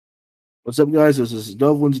What's up, guys? This is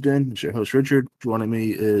Dove Winston. It's your host, Richard. Joining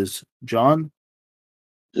me is John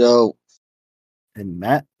Yo, and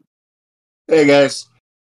Matt. Hey guys.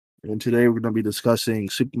 And today we're going to be discussing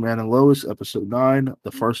Superman and Lois, episode 9,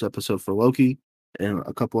 the first episode for Loki, and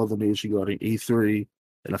a couple other news regarding E3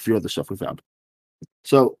 and a few other stuff we found.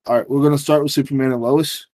 So, all right, we're going to start with Superman and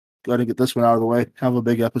Lois. Go ahead and get this one out of the way. Have a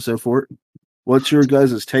big episode for it. What's your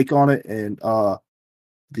guys' take on it and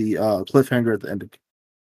the cliffhanger at the ending?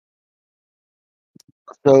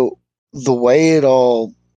 so the way it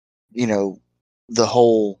all, the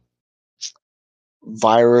whole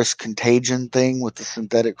virus contagion thing with the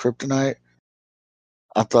synthetic kryptonite,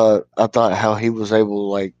 I thought how he was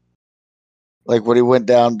able to like when he went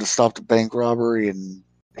down to stop the bank robbery and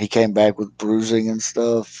he came back with bruising and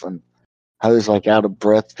stuff and how he was like out of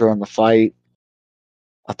breath during the fight.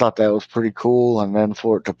 I thought that was pretty cool, and then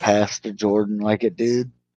for it to pass to Jordan like it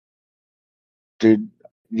did, dude,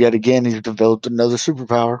 yet again he's developed another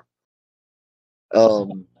superpower.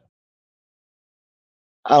 Um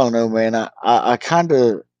I don't know, man. I kind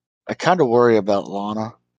of worry about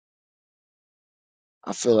Lana.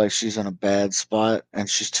 I feel like she's in a bad spot and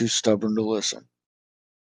she's too stubborn to listen.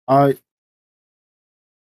 I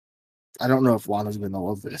don't know if Lana's going to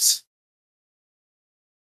love this.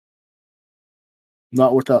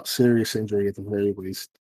 Not without serious injury at the very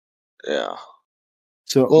least. Yeah.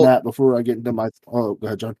 So, Well, Matt, before I get into my... Oh, go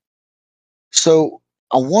ahead, John. so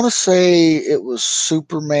I want to say it was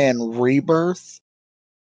Superman Rebirth.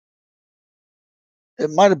 It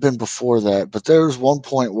might have been before that, but there was one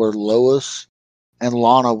point where Lois and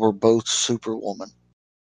Lana were both Superwoman,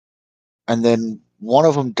 and then one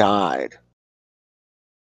of them died,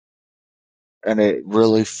 and it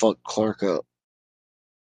really fucked Clark up.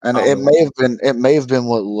 And Oh, it may have been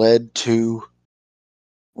what led to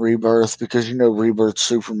Rebirth, because Rebirth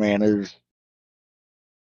Superman is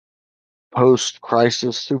post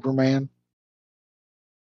Crisis Superman,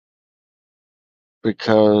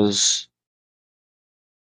 because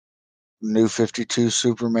New 52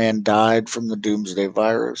 Superman died from the Doomsday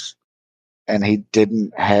virus and he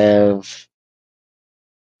didn't have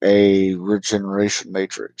a regeneration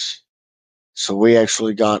matrix. So we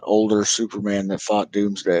actually got older Superman that fought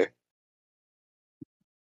Doomsday.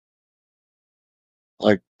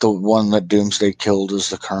 Like the one that Doomsday killed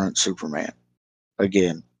is the current Superman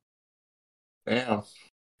again. damn.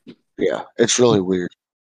 Yeah, it's really weird.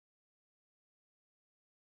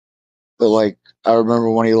 But like I remember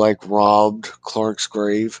when he like robbed Clark's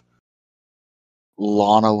grave,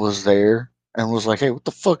 Lana was there and was like, "Hey, what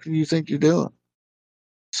the fuck do you think you're doing?"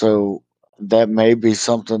 So that may be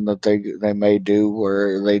something that they may do,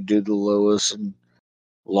 where they do the Lois and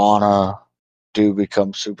Lana do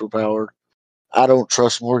become superpowered. I don't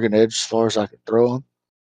trust Morgan Edge as far as I can throw him.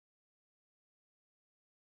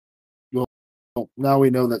 Well, now we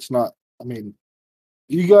know that's not... I mean,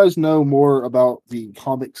 you guys know more about the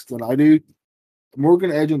comics than I do.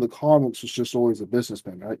 Morgan Edge in the comics was just always a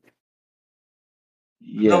businessman, right?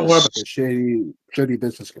 know more Yes. about, A shady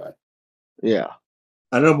business guy. Yeah.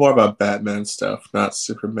 I know more about Batman stuff, not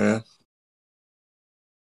Superman.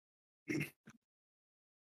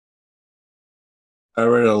 I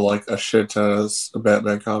read like a shit ton of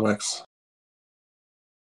Batman comics.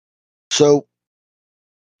 So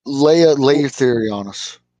lay your theory on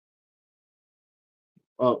us.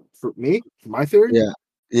 For me, my theory. Yeah.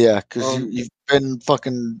 Yeah, because Um, you've been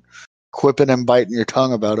fucking quipping and biting your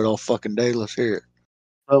tongue about it all fucking day. Let's hear it.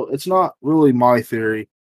 so it's not really my theory.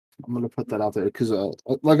 I'm going to put that out there because,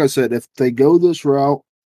 like I said, if they go this route,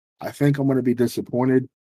 I think I'm going to be disappointed.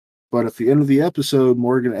 But at the end of the episode,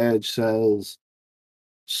 Morgan Edge says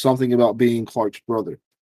something about being Clark's brother.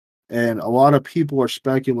 And a lot of people are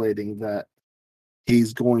speculating that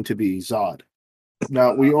he's going to be Zod.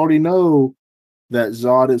 Now, we already know that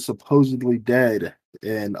Zod is supposedly dead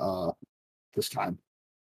in this time.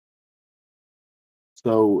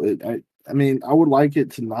 So, I mean, I would like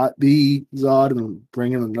it to not be Zod and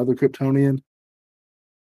bring in another Kryptonian.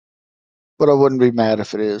 But I wouldn't be mad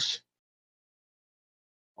if it is.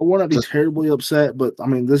 I wouldn't be Just terribly upset, but I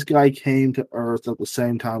mean, this guy came to Earth at the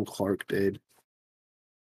same time Clark did.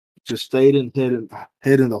 Just stayed and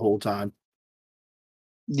hidden the whole time.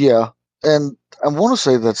 yeah. And I want to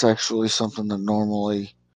say that's actually something that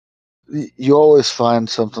normally you always find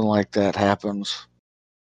something like that happens.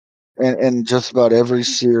 And just about every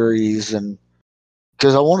series, and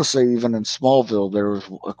because I want to say even in Smallville there was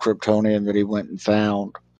a Kryptonian that he went and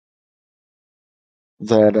found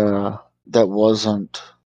that wasn't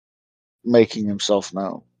making himself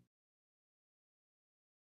known.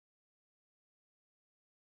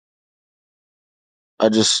 I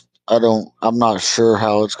just I'm not sure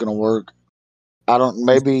how it's gonna work. I don't.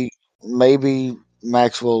 Maybe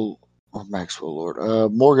Maxwell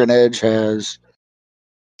Lord. Morgan Edge has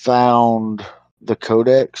found the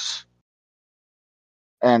codex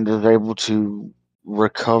and is able to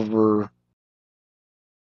recover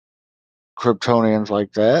Kryptonians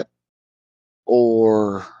like that,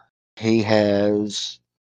 or he has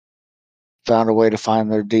found a way to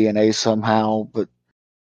find their DNA somehow. But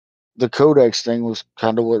the codex thing was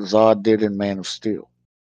kind of what Zod did in Man of Steel.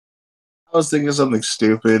 I was thinking something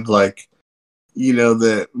stupid, like,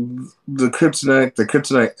 the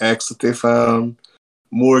Kryptonite X that they found.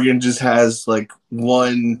 Morgan just has like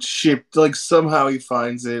one chip, like somehow he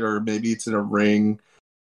finds it, or maybe it's in a ring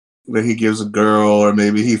that he gives a girl, or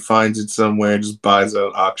maybe he finds it somewhere and just buys it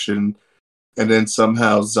at auction, and then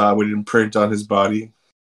somehow Zod would imprint on his body,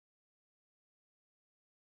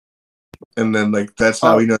 and then like that's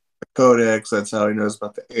how he knows the codex. That's how he knows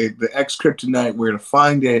about the X kryptonite. Where to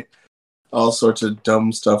find it, all sorts of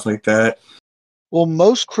dumb stuff like that. Well,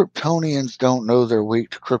 most Kryptonians don't know they're weak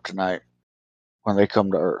to kryptonite when they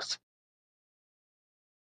come to Earth,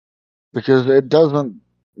 because it doesn't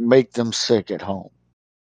make them sick at home.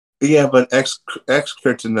 Yeah, but X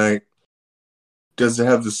kryptonite, does it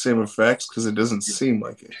have the same effects? Because it doesn't seem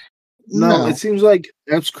like it. No, it seems like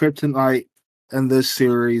X kryptonite in this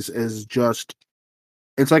series is just,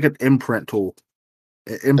 it's like an imprint tool.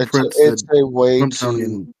 It imprints it's a way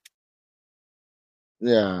Kryptonian. to.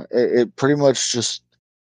 Yeah, it pretty much just,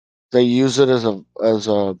 they use it as a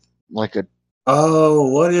like a. Oh,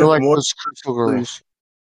 what if like those crystal girls?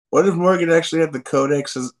 What if Morgan actually had the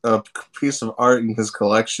codex as a piece of art in his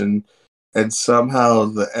collection, and somehow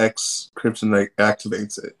the X kryptonite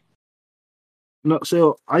activates it? No,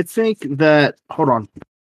 so I think that, hold on.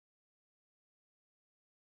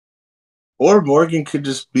 Or Morgan could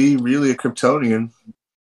just be really a Kryptonian.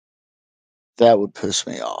 That would piss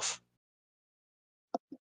me off.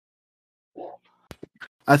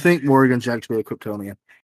 I think Morgan's actually a Kryptonian.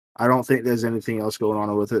 I don't think there's anything else going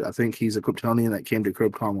on with it. I think he's a Kryptonian that came to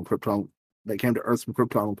Krypton that came to Earth from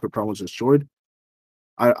Krypton when Krypton was destroyed.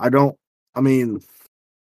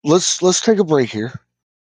 Let's take a break here.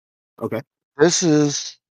 Okay.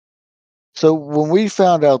 So when we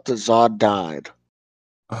found out that Zod died,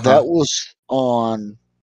 that was on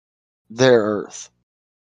their Earth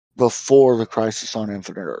before the Crisis on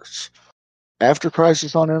Infinite Earths. After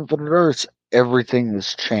Crisis on Infinite Earths, everything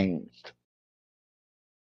has changed.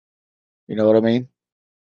 You know what I mean?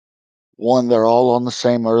 One, they're all on the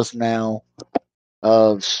same Earth now.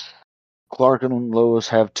 Clark and Lois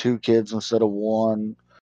have 2 kids instead of 1.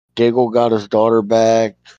 Diggle got his daughter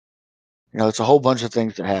back. It's a whole bunch of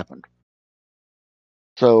things that happened.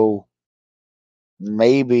 So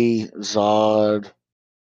maybe Zod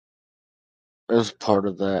is part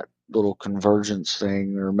of that little convergence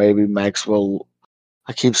thing, or maybe Maxwell.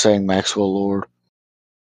 I keep saying Maxwell Lord.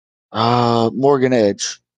 Morgan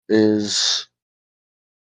Edge has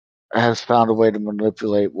found a way to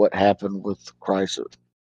manipulate what happened with Crisis.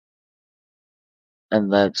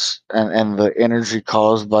 And that's and the energy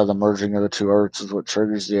caused by the merging of the 2 Earths is what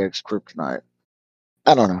triggers the X kryptonite.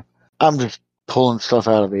 I don't know. I'm just pulling stuff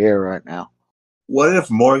out of the air right now. What if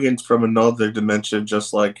Morgan's from another dimension,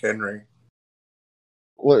 just like Henry?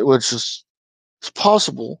 Which is, it's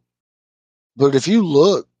possible, but if you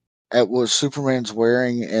look at what Superman's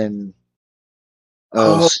wearing in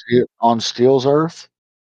on Steel's Earth,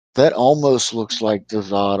 that almost looks like the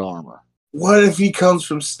Zod armor. What if he comes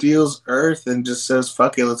from Steel's Earth and just says,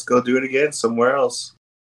 "Fuck it, let's go do it again somewhere else"?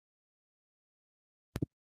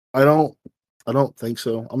 I don't think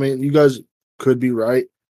so. I mean, you guys could be right,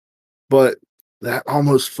 but that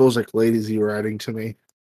almost feels like lazy writing to me.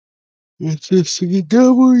 It's a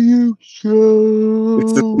CW show.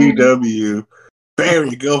 It's the CW.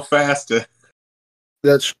 Barry, go faster.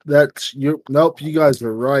 That's you. Nope, you guys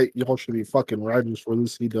are right. Y'all should be fucking writers for the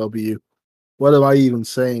CW. What am I even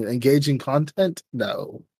saying? Engaging content?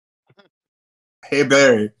 No. Hey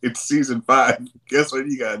Barry, it's season 5. Guess what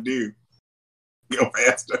you gotta do? Go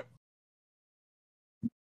faster.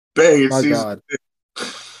 Barry, it's season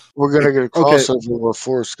 6. We're gonna get a crossover where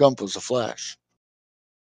Forrest Gump was a Flash.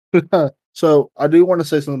 So I do want to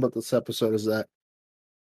say something about this episode, is that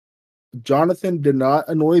Jonathan did not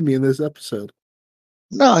annoy me in this episode.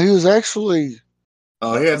 No, he was actually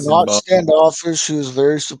he had not standoffish. He was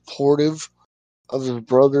very supportive of his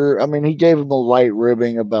brother. I mean, he gave him a light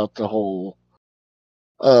ribbing about the whole,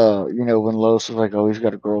 when Lois was like, "Oh, he's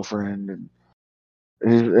got a girlfriend,"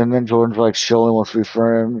 and then Jordan's like, "She only wants to be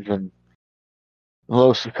friends," and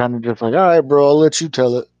Lois is kind of just like, "All right, bro, I'll let you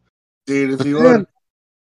tell it." Dude, if you want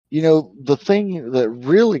the thing that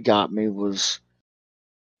really got me was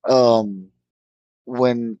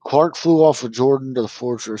when Clark flew off of Jordan to the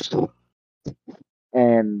fortress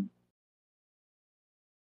and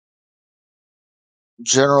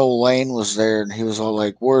General Lane was there and he was all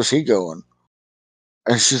like, "Where's he going?"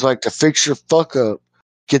 And she's like, "To fix your fuck up.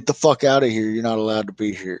 Get the fuck out of here. You're not allowed to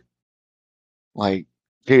be here." Like,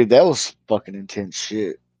 dude, that was fucking intense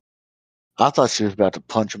shit. I thought she was about to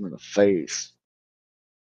punch him in the face.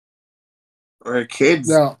 Or a kid's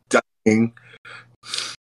Now, dying.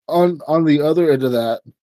 on the other end of that,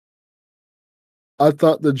 I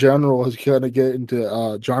thought the general was going to get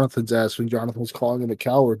into Jonathan's ass when Jonathan was calling him a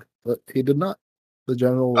coward, but he did not. The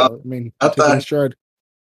general, I took it thought in stride.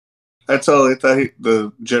 I totally thought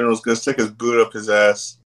the general was gonna stick his boot up his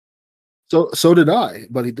ass. So did I,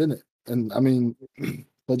 but he didn't. And I mean, the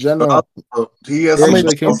But general, also, he has he some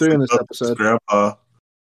actually came through in this stuff with his episode. grandpa.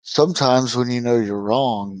 Sometimes when you know you're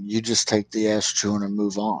wrong, you just take the ass chewing and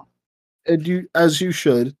move on. And as you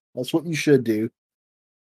should. That's what you should do.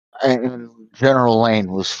 And General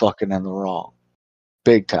Lane was fucking in the wrong.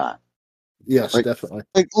 Big time. Yes, Like- definitely.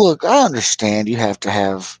 Like, look, I understand you have to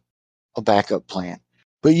have a backup plan,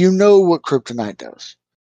 but you know what kryptonite does.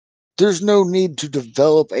 There's no need to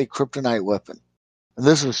develop a kryptonite weapon. And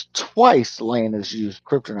this is twice Lane has used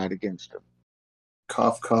kryptonite against him.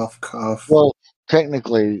 Cough, cough, cough. Well,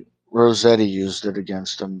 technically, Rossetti used it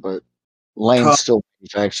against him, but Lane Cough. still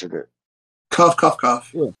manufactured it. Cough, cough,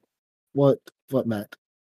 cough. What, Matt?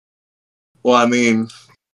 Well, I mean,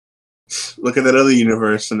 look at that other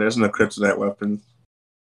universe, and there's no kryptonite weapon.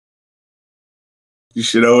 You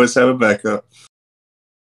should always have a backup.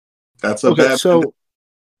 That's a Okay, bad. so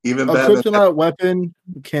Even a bad. kryptonite weapon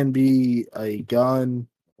can be a gun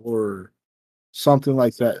or something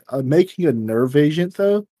like that. Making a nerve agent,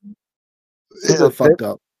 though, super fucked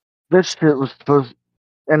up. This shit was supposed,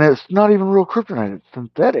 and it's not even real kryptonite; it's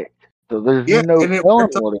synthetic. So there's Yeah, no and it telling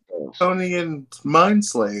worked on what it does. Kryptonian mind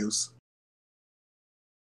slaves.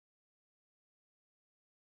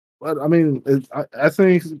 But I mean, I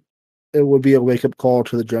think it would be a wake up call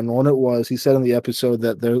to the general, and it was. He said in the episode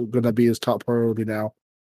that they're going to be his top priority now,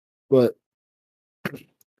 but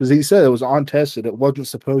because he said it was untested, it wasn't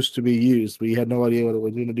supposed to be used. We had no idea what it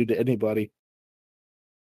was going to do to anybody.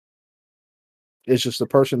 It's just the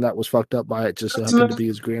person that was fucked up by it just That's happened to not- be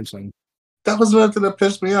his grandson. That was nothing that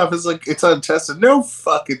pissed me off. It's like it's untested. No,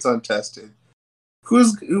 fuck, it's untested. Where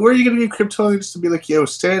are you gonna get Kryptonians to be like, yo,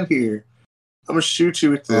 stand here? I'm gonna shoot you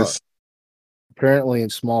with this. Apparently in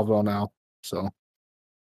Smallville now, so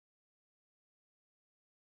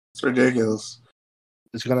It's ridiculous.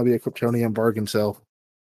 it's going to be a Kryptonian bargain cell.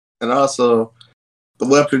 And also, the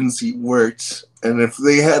weapons worked. And if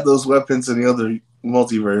they had those weapons in the other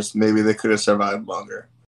multiverse, maybe they could have survived longer.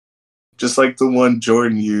 Just like the one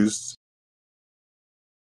Jordan used.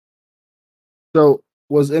 So,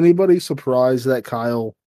 was anybody surprised that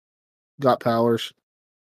Kyle got powers?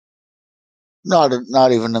 Not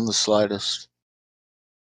even in the slightest.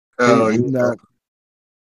 Oh, He- No.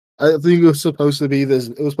 I think it was supposed to be this.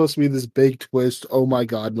 It was supposed to be this big twist. Oh my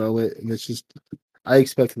god, moment! And it's just, I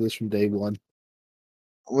expected this from day one.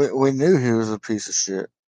 We knew he was a piece of shit.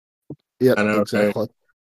 Yep, I know, right? exactly.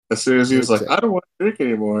 As soon as he was like, Exactly. I don't want to drink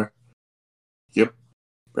anymore. Yep.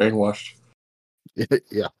 Brainwashed.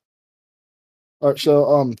 Yeah. All right.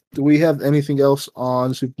 So, do we have anything else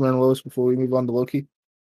on Superman and Lois before we move on to Loki?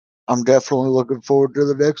 I'm definitely looking forward to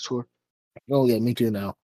the next one. Oh yeah, me too.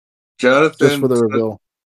 Now, Jonathan, just for the reveal.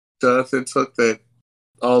 Jonathan took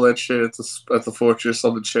all that shit at the fortress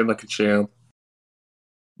on the chin like a champ.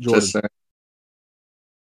 Jordan. Just saying.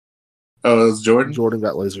 Oh, it was Jordan? Jordan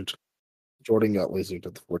got lasered. Jordan got lasered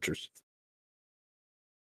at the fortress.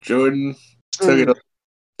 Jordan took it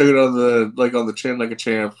on the chin like a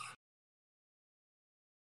champ.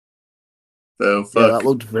 So fuck. Yeah, that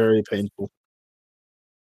looked very painful.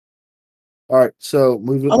 All right, so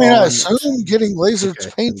moving I mean, on. I assume getting lasers is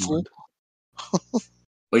Okay, painful.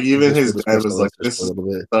 Like even Just his for this dad was like, just "This a is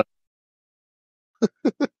little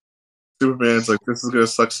bit. Superman's like, this is gonna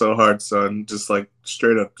suck so hard, son. Just like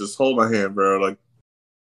straight up, just hold my hand, bro." Like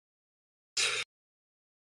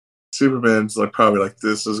Superman's like probably like,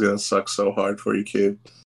 "This is gonna suck so hard for you, kid."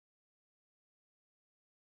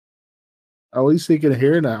 At least he can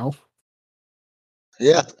hear now.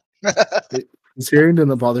 Yeah. His hearing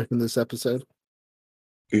didn't bother him in this episode.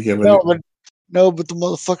 Yeah, but the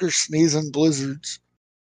motherfucker's sneezing blizzards.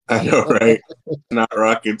 I know, right? Not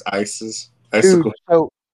rockets, ices, Dude,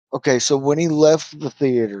 icicle. so when he left the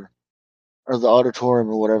theater or the auditorium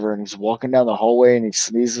or whatever, and he's walking down the hallway and he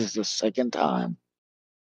sneezes the second time,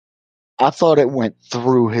 I thought it went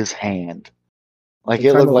through his hand. Like It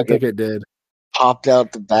it kind looked of like looked like it it did. popped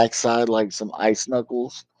out the backside like some ice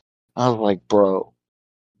knuckles. I was like, bro,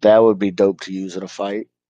 that would be dope to use in a fight.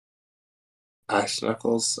 Ice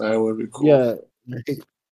Knuckles, that would be cool. Yeah, it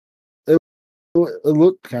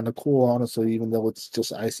looked kind of cool, honestly, even though it's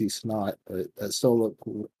just icy snot. But it still looked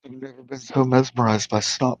cool. I've never been so mesmerized by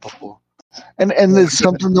snot before. And it's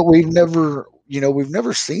something that we've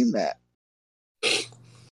never seen that.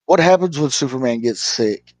 What happens when Superman gets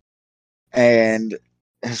sick and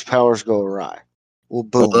his powers go awry? Well,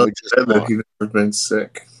 boom, Well, we just said saw that it. he's never been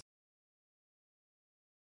sick.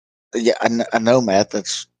 Yeah, I know, Matt.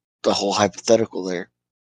 That's the whole hypothetical there.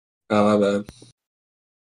 Oh, my bad.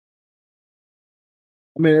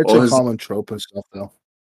 I mean, it's Well, a his- common trope and stuff, though.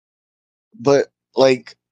 But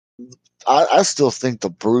like, I still think the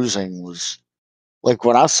bruising was like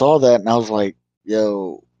when I saw that, and I was like,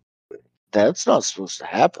 "Yo, that's not supposed to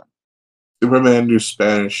happen." Superman knew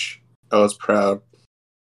Spanish. I was proud.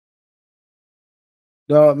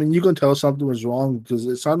 No, I mean, you can tell something was wrong because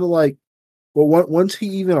it sounded like, well, once he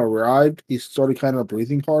even arrived, he started kind of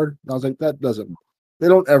breathing hard. And I was like, that doesn't. They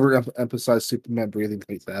don't ever emphasize Superman breathing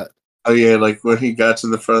like that. Oh yeah, like when he got to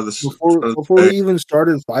the front of the Before he even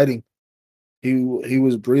started fighting, he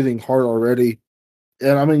was breathing hard already.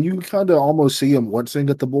 And I mean, you kind of almost see him wincing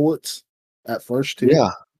at the bullets at first too. Yeah,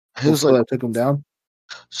 he was Before like, they took him down.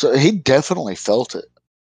 so he definitely felt it.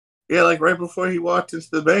 Yeah, like right before he walked into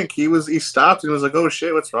the bank, he stopped and was like, "Oh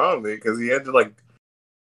shit, what's wrong with me?" Because he had to like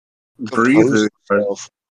breathe. Compose himself.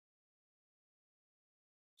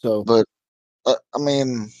 So, But I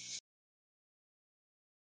mean,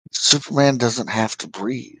 Superman doesn't have to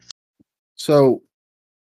breathe. so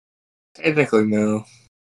Technically, no.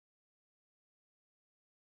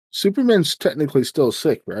 Superman's technically still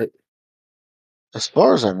sick, right? As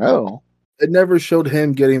far as I know. It never showed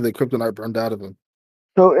him getting the kryptonite burned out of him.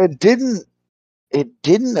 So it didn't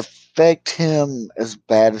affect him as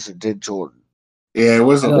bad as it did Jordan. Yeah, it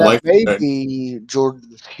wasn't No. like That may that. be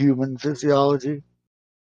Jordan's human physiology.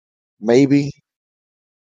 Maybe.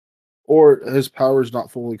 Or his power's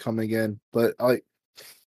not fully coming in. But like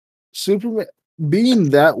Superman being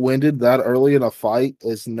that winded that early in a fight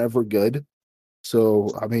is never good. So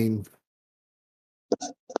I mean,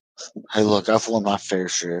 Hey, look, I've won my fair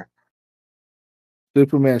share.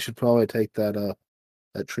 Superman should probably take that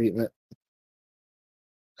treatment.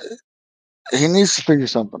 He needs to figure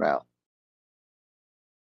something out.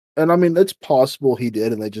 And I mean, it's possible he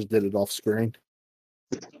did, and they just did it off screen.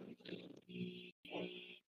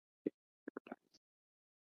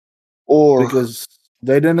 Or Because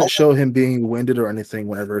they didn't show him being winded or anything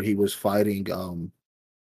whenever he was fighting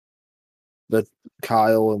the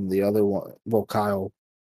Kyle and the other one. Well, Kyle.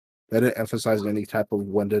 They didn't emphasize any type of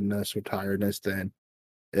windedness or tiredness then.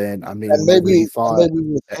 And I mean, and whenever he maybe fought,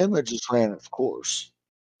 with him it just ran its course.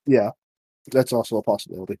 yeah, that's also a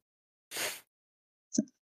possibility.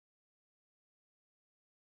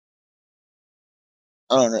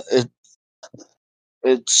 I don't know.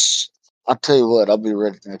 It's I'll tell you what, I'll be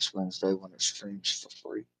ready next Wednesday when it streams for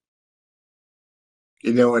free.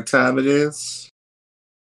 You know what time it is?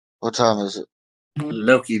 What time is it?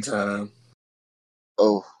 Loki time.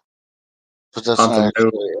 Oh. But that's On not the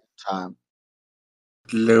actually time.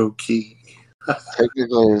 Low key.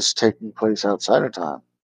 Technically it's taking place outside of time.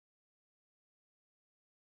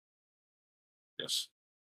 Yes.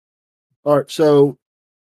 All right, so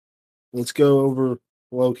let's go over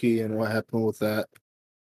Loki and what happened with that.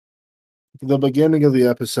 The beginning of the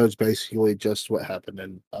episode is basically just what happened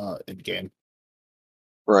in game.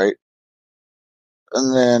 Right.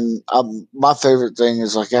 And then my favorite thing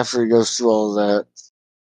is like after he goes through all of that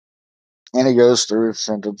and he goes through his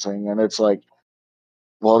sentencing and it's like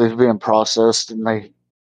while he's being processed and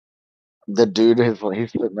the dude is like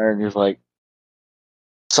he's sitting there and he's like,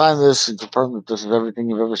 sign this and confirm that this is everything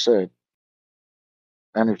you've ever said.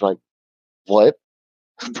 And he's like, what?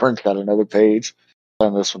 Brent's got another page.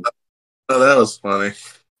 Sign this one. Oh, that was funny.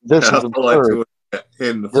 This I is also like absurd. to get hit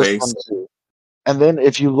in the This face. one too. And then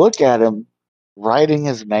if you look at him writing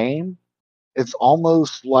his name, it's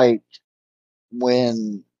almost like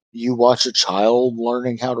when you watch a child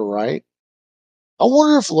learning how to write. I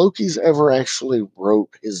wonder if Loki's ever actually wrote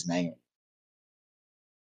his name.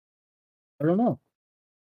 I don't know.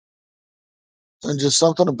 And just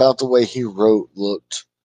something about the way he wrote looked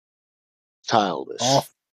childish.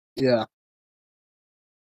 Off. Yeah.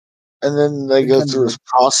 And then they It go kinda through his did.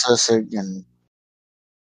 processing and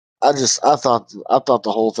I thought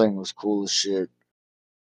the whole thing was cool as shit.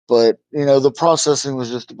 But, the processing was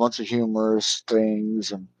just a bunch of humorous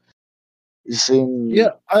things and you seem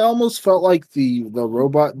Yeah, I almost felt like the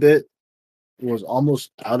robot bit was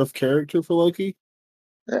almost out of character for Loki.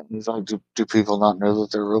 And he's like, do people not know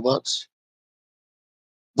that they're robots?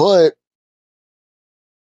 But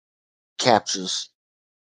captures.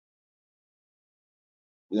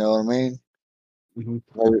 You know what I mean?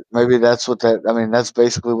 Mhm. Maybe that's what that. I mean, that's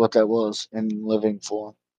basically what that was in living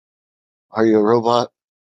form. Are you a robot?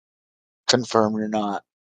 Confirm you're not.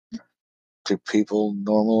 Do people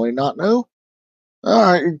normally not know? All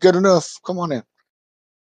right, you're good enough. Come on in.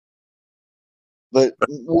 But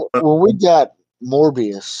when we got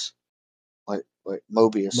Morbius, like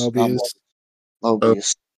Mobius, not Mobius.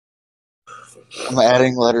 Mobius. I'm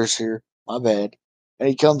adding letters here. My bad. And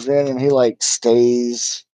he comes in and he like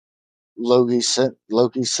stays Loki's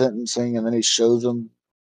sentencing, and then he shows him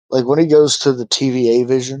like when he goes to the TVA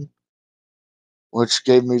vision, which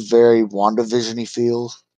gave me very WandaVision-y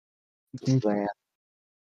feels. Mhm. Man.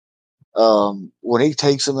 When he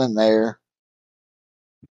takes him in there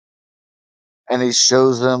and he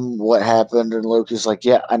shows them what happened, and Loki's like,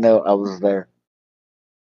 "Yeah, I know, I was there."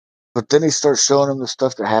 But then he starts showing him the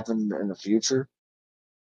stuff that happened in the future,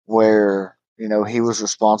 where he was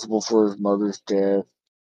responsible for his mother's death,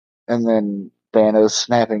 and then Thanos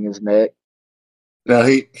snapping his neck. Now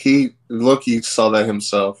he Loki saw that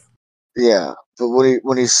himself. Yeah, but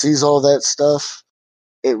when he sees all that stuff,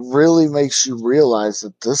 it really makes you realize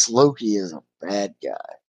that this Loki is a bad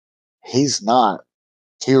guy. He's not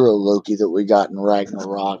hero Loki that we got in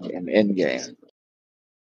Ragnarok and Endgame.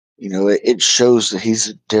 It shows that he's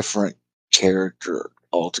a different character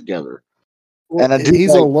altogether. Well, And I do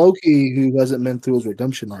he's a like, Loki who hasn't been through his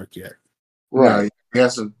redemption arc yet. No, right. he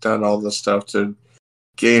hasn't done all the stuff to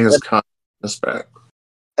gain his consciousness back.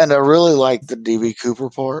 And I really like the DB Cooper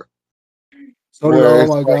part So did, where oh it's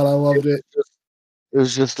my like god, I loved it. it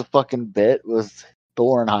was just a fucking bit with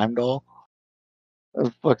Thor and Heimdall. It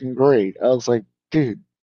was fucking great. I was like, dude,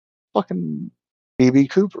 fucking DB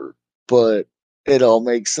Cooper. But it all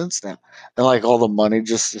makes sense now. And like all the money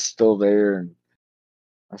just is still there, and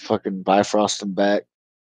I fucking Bifrost him back.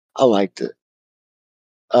 I liked it.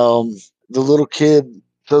 Um, the little kid,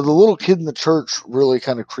 so the little kid in the church really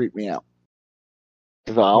kind of creeped me out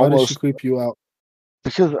because Why did she creep you out?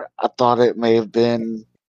 because I thought it may have been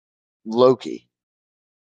Loki.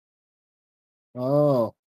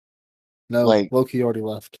 Oh no, Like, Loki already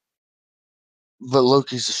left. but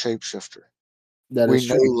Loki's a shapeshifter. That We is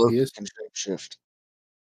know true. He Loki is. can shapeshift.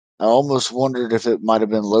 I almost wondered if it might have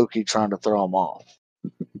been Loki trying to throw him off.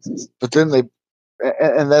 But then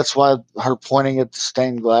and that's why her pointing at the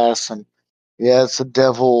stained glass and yeah, it's a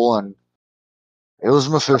devil and it was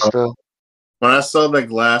Mephisto. When I saw the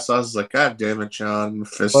glass, I was like, God damn it, John But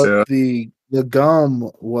Mephisto. the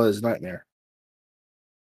gum was Nightmare.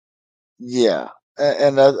 Yeah,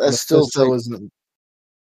 and I still Mephisto think isn't.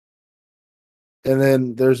 And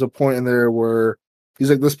then there's a point in there where he's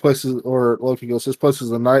like, "This place is," or Loki goes, "This place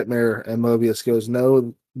is a nightmare," and Mobius goes,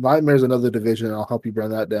 "No, Nightmare's another division. I'll help you bring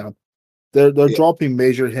that down." They're yeah, dropping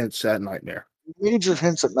major hints at Nightmare. major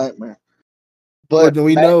hints at Nightmare. But But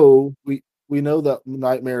we know that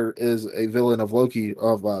Nightmare is a villain of Loki,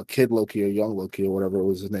 of Kid Loki or Young Loki or whatever it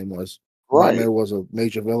was his name was. right, Nightmare was a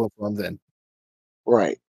major villain from then.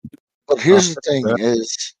 right. But Uh, here's the thing: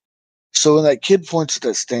 is so when that kid points at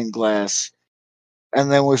that stained glass,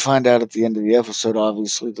 and then we find out at the end of the episode,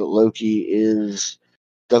 obviously, that Loki is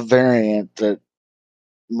the variant that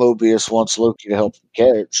Mobius wants Loki to help him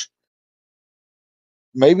catch.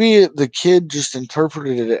 Maybe the kid just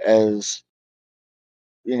interpreted it as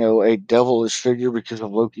a devilish figure because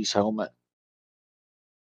of Loki's helmet.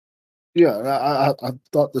 Yeah, I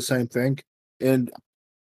thought the same thing, and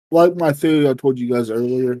like my theory, I told you guys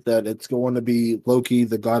earlier that it's going to be Loki,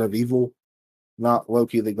 the god of evil, not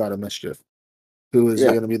Loki, the god of mischief, who is Yeah,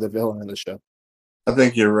 going to be the villain in the show. I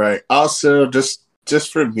think you're right. Also, just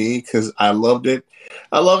for me, because I loved it.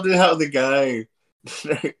 I loved it how the guy,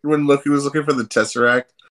 when Loki was looking for the Tesseract,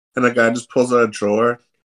 and the guy just pulls out a drawer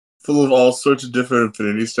full of all sorts of different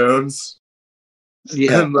Infinity Stones.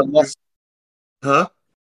 yeah. And And Loki's, huh?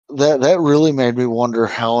 that really made me wonder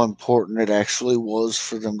how important it actually was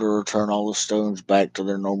for them to return all the stones back to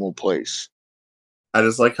their normal place. I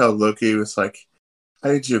just like how Loki was like, how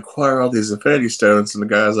did you acquire all these Infinity Stones? And the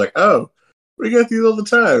guy was like, oh, we get these all the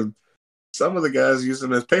time. Some of the guys use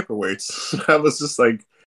them as paperweights. I was just like,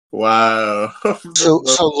 wow. So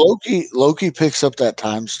Loki picks up that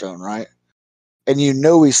time stone, right? And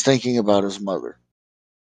he's thinking about his mother.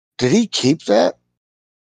 Did he keep that?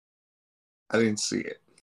 I didn't see it.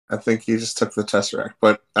 I think he just took the Tesseract,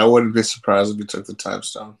 but I wouldn't be surprised if he took the Time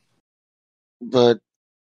Stone. But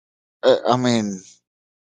I mean,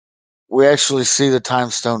 we actually see the time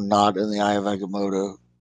stone not in the Eye of Agamotto,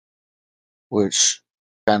 which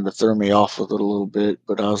kind of threw me off with it a little bit.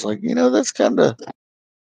 But I was like, that's kind of,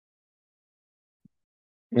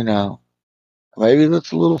 maybe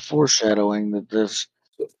that's a little foreshadowing that there's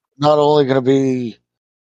not only going to be,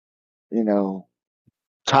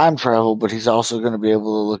 time travel, but he's also going to be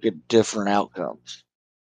able to look at different outcomes.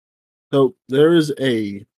 So there is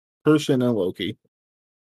a person in Loki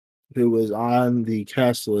who was on the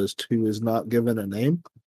cast list who is not given a name.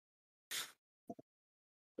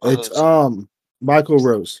 It's Michael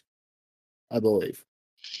Rose, I believe.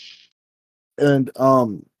 And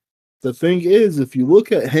the thing is, if you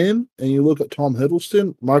look at him and you look at Tom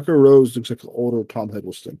Hiddleston, Michael Rose looks like an older Tom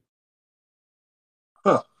Hiddleston.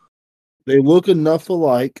 Huh. They look enough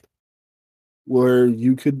alike where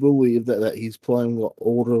you could believe that he's playing the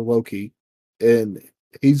older Loki, and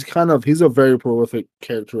he's a very prolific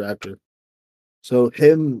character actor. So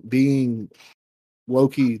him being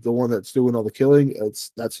Loki, the one that's doing all the killing,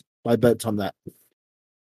 that's my bets on that.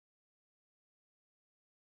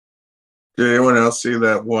 Did anyone else see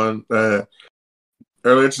that one?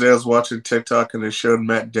 Earlier today, I was watching TikTok and they showed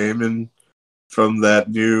Matt Damon from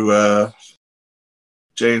that new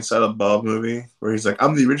Jay and Silent Bob movie where he's like,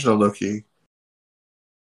 "I'm the original Loki."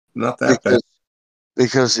 Not that bad.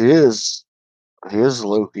 Because he is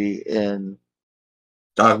Loki in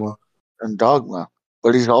Dogma.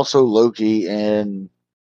 But he's also Loki in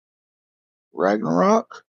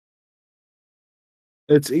Ragnarok.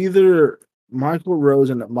 It's either Michael Rose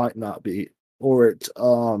and it might not be, or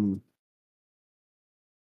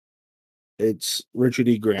it's Richard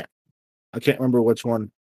E. Grant. I can't remember which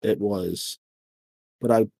one it was,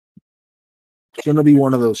 but it's gonna be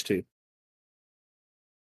one of those two.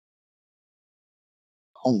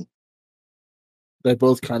 Oh, They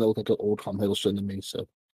both kind of look like an old Tom Hiddleston to me, so.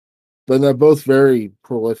 But they're both very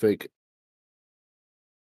prolific.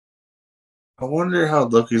 I wonder how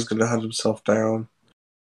Loki's going to hunt himself down.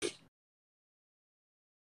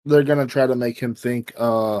 They're gonna try to make him think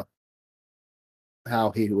how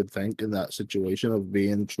he would think in that situation of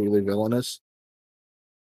being truly villainous.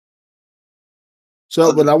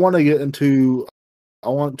 So, but I want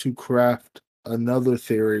to craft another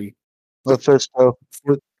theory. Mephisto.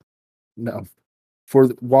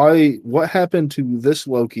 What happened to this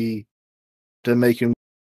Loki to make him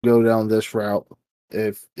go down this route?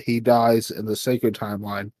 If he dies in the Sacred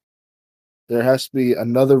timeline, there has to be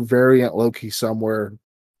another variant Loki somewhere.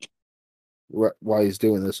 Why he's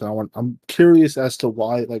doing this? I'm curious as to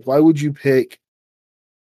why. Like, why would you pick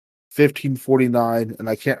 1549? And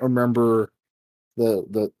I can't remember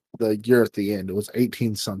the year at the end. It was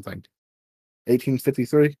 18 something,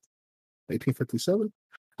 1853, 1857.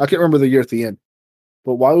 I can't remember the year at the end.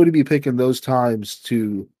 But why would he be picking those times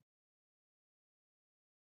to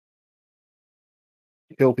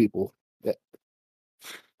kill people? Yeah.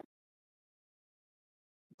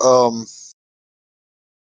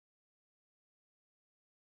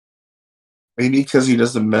 Maybe because he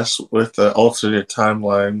doesn't mess with the alternate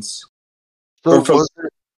timelines. So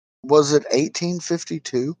was it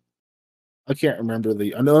 1852? I can't remember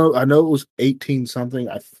I know it was 18 something.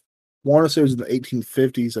 I want to say it was in the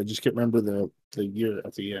 1850s. I just can't remember the year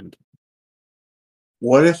at the end.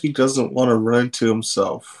 What if he doesn't want to run into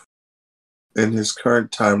himself in his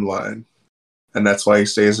current timeline, and that's why he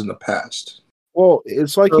stays in the past? Well,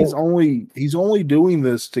 it's like he's only doing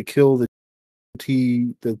this to kill the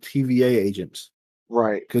TVA agents,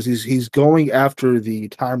 right? Because he's going after the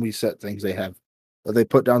time reset things they have. They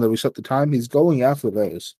put down to reset the time. He's going after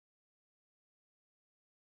those.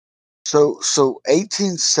 So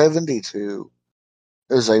 1872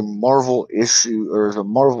 is a Marvel issue or is a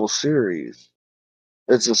Marvel series.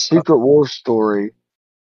 It's a Secret Wars story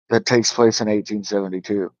that takes place in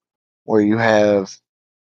 1872, where you have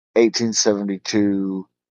 1872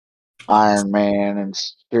 Iron Man and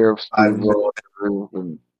Sheriff Steve Rogers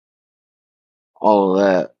and all of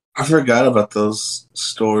that. I forgot about those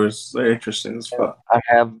stories. They're interesting as fuck. I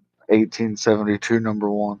have 1872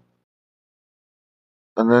 #1.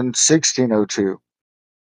 And then 1602.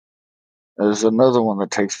 There's another one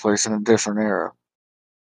that takes place in a different era.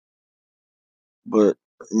 But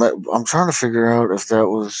I'm trying to figure out if that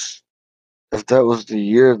was the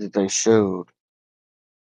year that they showed.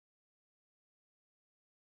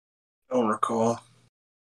 I don't recall.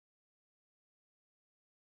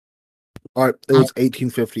 All right, it was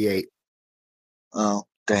 1858. Oh,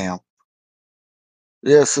 damn.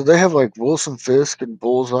 Yeah, so they have like Wilson Fisk and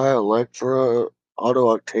Bullseye, Elektra, Otto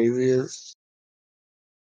Octavius.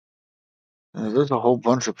 There's a whole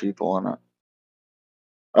bunch of people in it.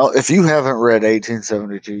 Oh, if you haven't read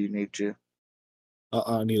 1872, you need to.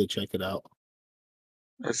 I need to check it out.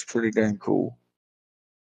 That's pretty dang cool.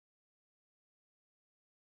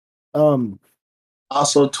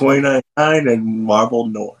 Also, 2099 and Marvel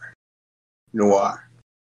Noir.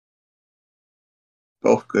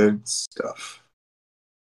 Both good stuff.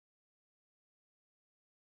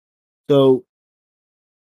 So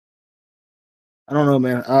I don't know,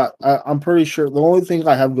 man. I'm pretty sure the only thing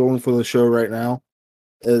I have going for the show right now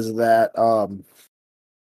is that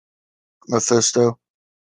Mephisto.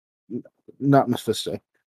 not Mephisto.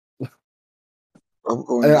 I'm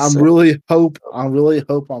going And to I say. really hope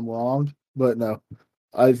I'm wrong, but no.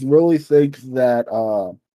 I really think that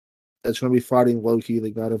it's going to be fighting Loki,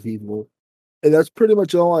 the god of evil, and that's pretty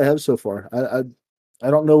much all I have so far. I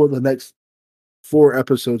don't know what the next 4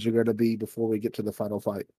 episodes are going to be before we get to the final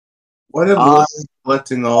fight. What if I'm Loki's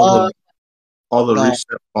collecting all the no.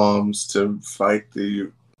 reset bombs to fight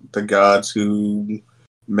the gods who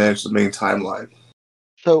manage the main timeline?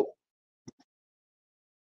 So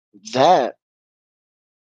that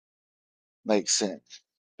makes sense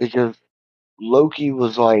because Loki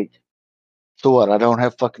was like, "So what? I don't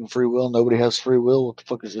have fucking free will. Nobody has free will. What the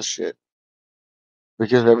fuck is this shit?"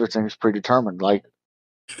 Because everything's predetermined. Like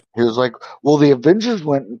he was like, "Well, the Avengers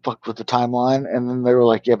went and fucked with the timeline, and then they were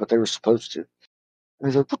like, yeah, but they were supposed to." And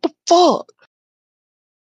he's like, "What the fuck?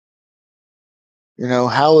 You know,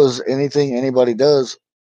 how is anything anybody does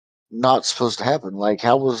not supposed to happen? Like,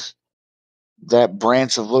 how was that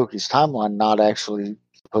branch of Loki's timeline not actually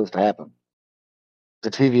supposed to happen?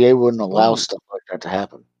 The TVA wouldn't allow Well, stuff like that to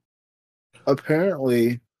happen."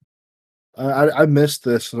 apparently, I missed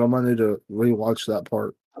this, and I'm going to need to rewatch that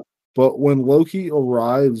part. But when Loki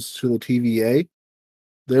arrives to the TVA,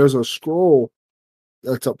 there's a scroll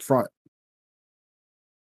that's up front.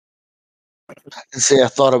 And see, I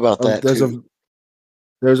thought about that There's too.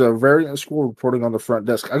 a variant scroll reporting on the front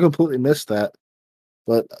desk. I completely missed that,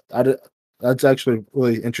 but that's actually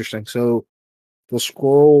really interesting. So the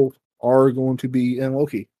scroll are going to be in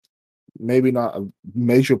Loki. Maybe not a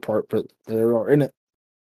major part, but they are in it.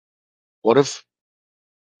 What if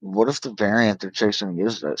the variant they're chasing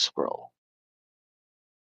is that scroll?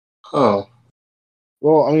 Oh,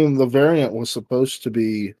 Well, I mean, the variant was supposed to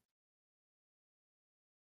be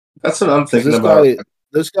that's what I'm because thinking about.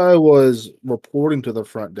 this guy was reporting to the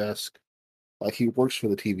front desk like he works for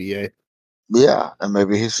the TVA. Yeah, and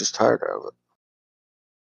maybe he's just tired of it.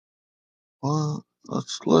 Well,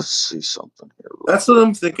 let's see something here. That's what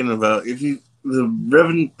I'm thinking about. If you the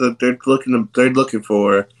revenue that they're looking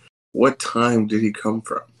for, what time did he come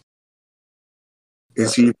from?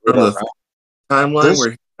 Is he from Yeah, the timeline this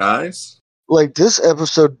where he dies? this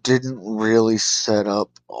episode didn't really set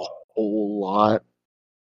up a whole lot.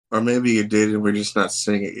 Or maybe it did and we're just not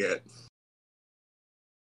seeing it yet.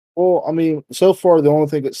 Well, I mean, so far the only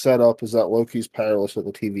thing that's set up is that Loki's powerless at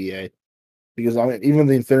the TVA because I mean, even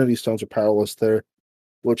the Infinity Stones are powerless there,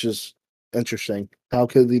 which is interesting. How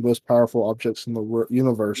could the most powerful objects in the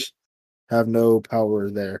universe have no power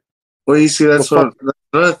there? Well, you see, Well, fuck. that's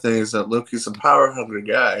another thing is that Loki's a power hungry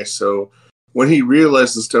guy. So when he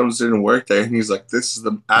realized the stones didn't work there, and he's like, "This is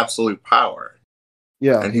the absolute power,"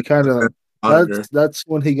 Yeah, and he he kind of hunger. that's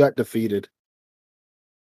when he got defeated.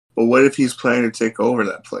 But what if he's planning to take over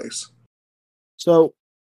that place? So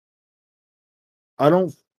I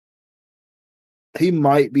don't. He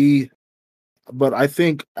might be, but I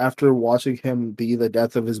think after watching him be the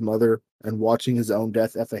death of his mother and watching his own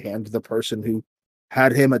death at the hand of the person who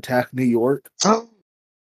had him attack New York,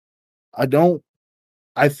 I don't.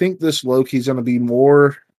 I think this Loki's going to be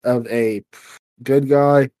more of a good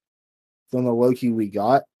guy than the Loki we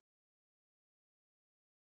got.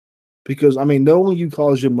 Because I mean, knowing you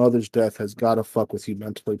caused your mother's death has got to fuck with you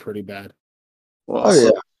mentally pretty bad. Well, Oh also,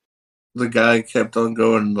 yeah, the guy kept on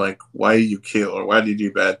going like, "Why did you kill?" or "Why did you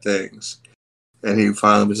do bad things?" And he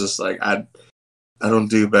finally was just like, I don't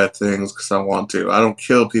do bad things because I want to. I don't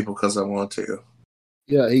kill people because I want to."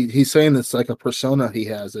 Yeah, he's saying it's like a persona he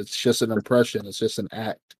has. It's just an impression. It's just an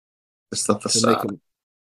act It's the to make facade, him.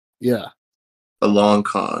 Yeah. the long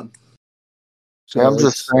con. yeah. So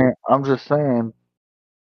it's I'm just saying.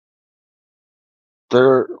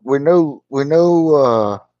 There, we know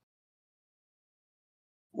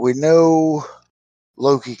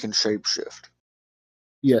Loki can shapeshift.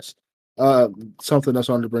 yes. Something else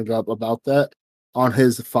I wanted to bring up about that on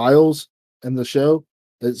his files in the show.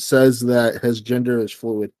 It says that his gender is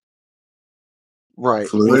fluid Right.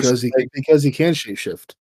 Fluid. Which because he can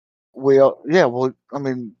shapeshift. we all, yeah. Well, I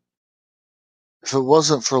mean, if it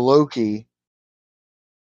wasn't for Loki,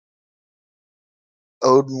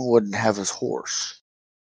 Odin wouldn't have his horse.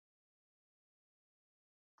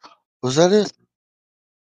 Was that it?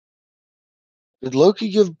 Did Loki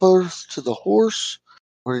give birth to the horse,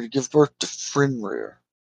 or did he give birth to Fenrir?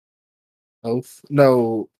 Both.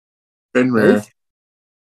 No. Fenrir. Both?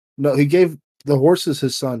 No, he gave the horses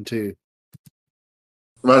his son too.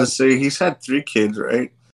 I'm about to say he's had 3 kids,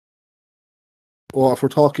 right? Well, if we're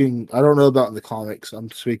talking, I don't know about in the comics.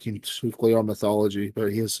 I'm speaking strictly on mythology,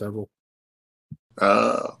 but he has several.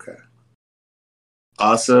 Okay.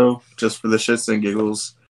 Also, just for the shits and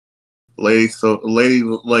giggles, lady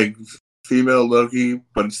like female Loki,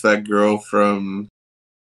 but it's that girl from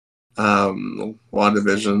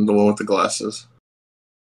WandaVision, the one with the glasses.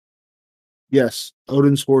 Yes,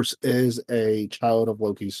 Odin's horse is a child of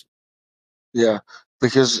Loki's. Yeah,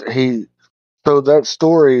 because so that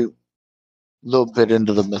story, a little bit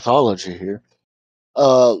into the mythology here.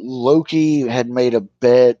 Loki had made a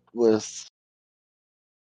bet with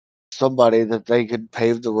somebody that they could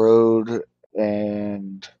pave the road,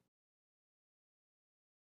 and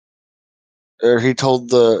or he told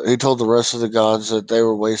the rest of the gods that they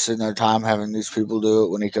were wasting their time having these people do it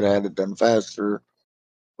when he could have had it done faster,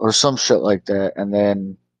 or some shit like that. And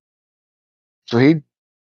then so he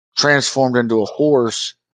transformed into a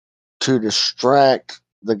horse to distract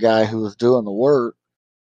the guy who was doing the work.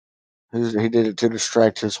 He did it to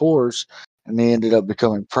distract his horse, and he ended up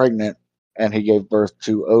becoming pregnant, and he gave birth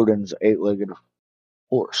to Odin's 8-legged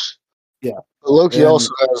horse. Yeah. But Loki And-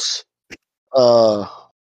 also has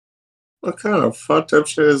What kind of fucked up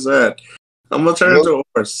shit is that? I'm gonna turn into a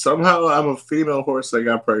horse. Somehow I'm a female horse that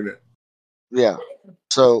got pregnant. yeah.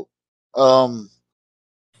 So one,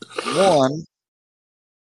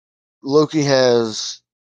 Loki has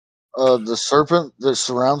the serpent that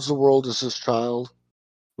surrounds the world as his child.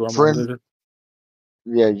 Jormungandr.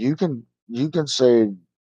 Yeah, you can say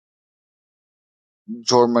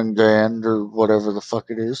Jormungand or whatever the fuck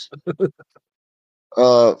it is.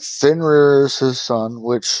 Fenrir is his son,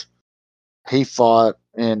 which he fought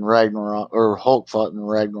in Ragnarok, or Hulk fought in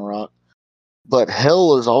Ragnarok. But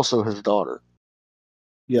Hel is also his daughter.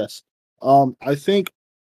 Yes. I think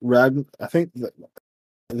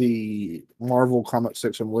the Marvel Comic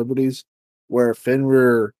 6 and Liberties, where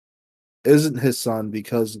Fenrir isn't his son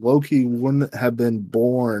because Loki wouldn't have been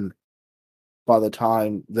born by the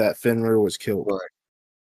time that Fenrir was killed.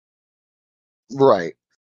 Right.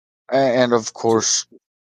 And of course,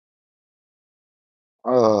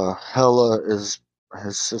 Hela is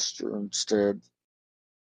his sister instead.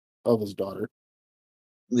 Of his daughter.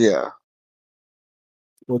 Yeah.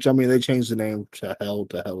 Which, I mean, they changed the name to Hel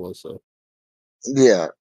to Hela, so. Yeah.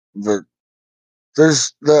 But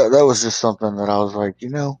there's that was just something that I was like,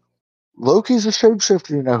 Loki's a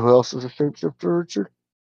shapeshifter. You know who else is a shapeshifter, Richard?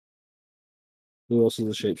 Who else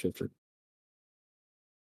is a shapeshifter?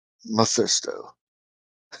 Mephisto.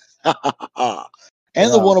 And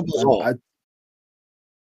the one above all.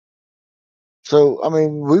 So, I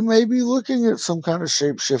mean, we may be looking at some kind of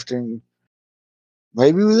shape-shifting.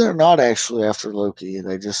 Maybe they're not actually after Loki.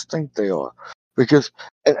 They just think they are. Because,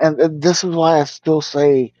 and this is why I still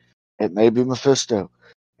say it may be Mephisto.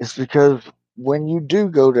 It's because when you do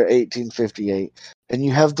go to 1858 and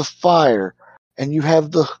you have the fire and you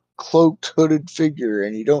have the cloaked, hooded figure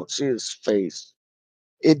and you don't see his face,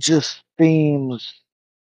 it just seems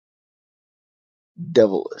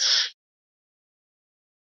devilish.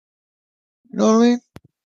 You know what I mean?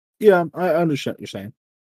 Yeah, I understand what you're saying.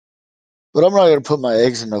 But I'm not going to put my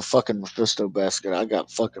eggs in no fucking Mephisto basket. I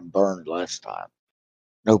got fucking burned last time.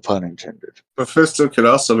 No pun intended. Mephisto could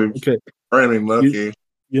also be Okay. framing Loki.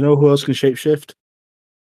 You know who else can shapeshift?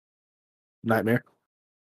 Nightmare.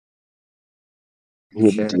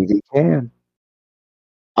 Indeed he can.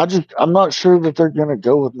 I'm not sure that they're going to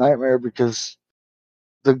go with Nightmare because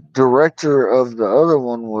the director of the other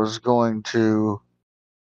one was going to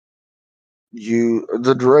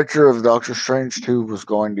the director of Doctor Strange 2 was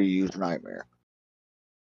going to use Nightmare.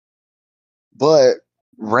 But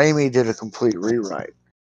Raimi did a complete rewrite.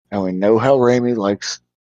 And we know how Raimi likes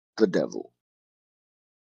the devil.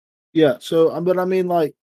 Yeah, so but I mean,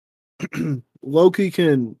 like, Loki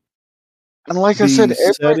can, and like I said,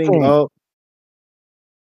 setting up.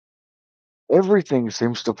 Everything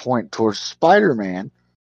seems to point towards Spider-Man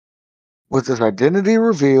with his identity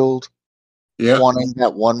revealed, wanting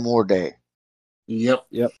that one more day. Yep.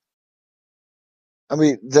 I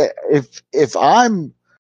mean, if I'm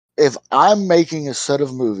making a set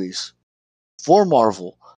of movies for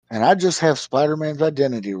Marvel and I just have Spider-Man's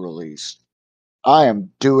identity released, I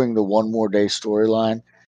am doing the one more day storyline,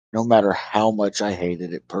 no matter how much I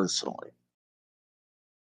hated it personally,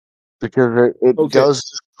 because it does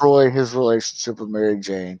destroy his relationship with Mary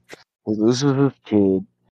Jane. He loses his kid,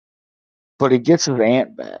 but he gets his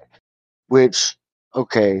aunt back, which,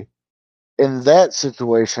 okay, in that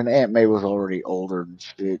situation, Aunt May was already older and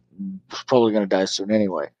shit, was probably going to die soon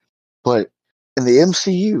anyway. But in the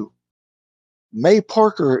MCU, May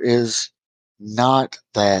Parker is not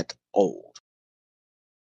that old.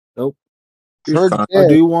 Nope. She's Her fine. I death,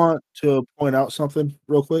 do want to point out something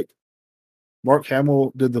real quick. Mark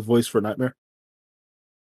Hamill did the voice for Nightmare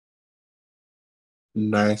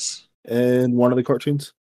Nice. in one of the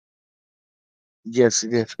cartoons. yes, he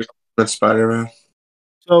did. That's Spider-Man.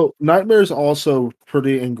 So Nightmare is also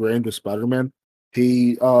pretty ingrained with Spider-Man.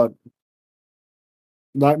 He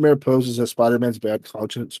Nightmare poses as Spider-Man's bad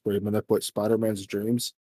conscience, where he manipulates Spider-Man's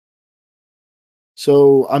dreams.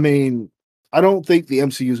 So I mean, I don't think the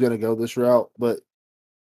MCU is going to go this route, but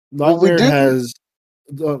Well, we Nightmare did. has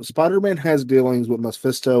Spider-Man has dealings with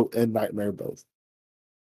Mephisto and Nightmare both,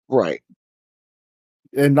 Right.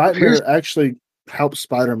 and Here's Nightmare actually helps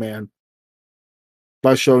Spider-Man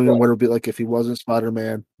by showing him right. what it would be like if he wasn't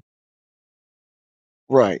Spider-Man.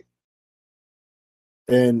 Right.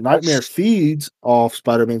 And Nightmare feeds off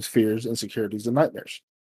Spider-Man's fears, insecurities, and nightmares.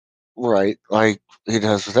 Right. Like he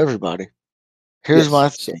does with everybody. Here's Yes. my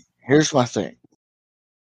So, thing. Here's my thing.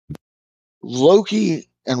 Loki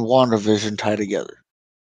and WandaVision tie together.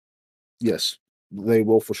 yes, they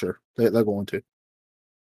will for sure. They're going to.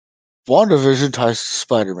 WandaVision ties to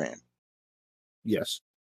Spider-Man, Yes.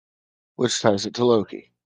 which ties it to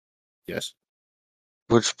Loki, Yes.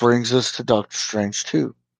 which brings us to Doctor Strange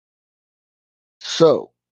 2.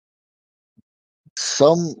 So,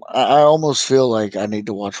 I almost feel like I need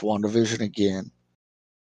to watch WandaVision again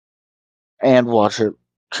and watch it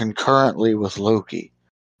concurrently with Loki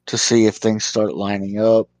to see if things start lining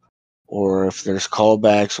up or if there's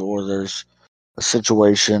callbacks or there's a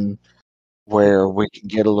situation where we can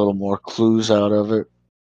get a little more clues out of it.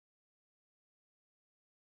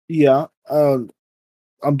 Yeah.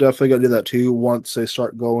 I'm definitely gonna do that too once they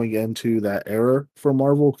start going into that era for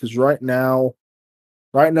Marvel. Because right now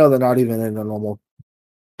they're not even in a normal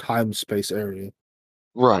time space area.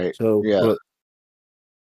 Right. So, Yeah. but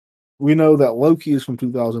we know that Loki is from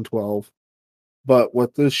 2012. But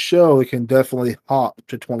with this show, it can definitely hop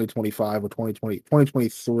to 2025 or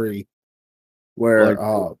 2023, where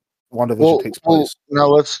Like, WandaVision takes well, place.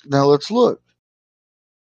 now let's look.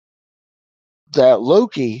 That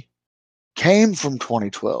Loki came from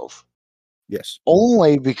 2012 Yes.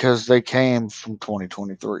 only because they came from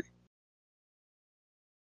 2023.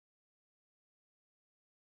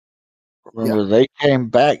 Remember, they came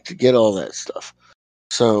back to get all that stuff.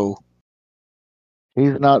 So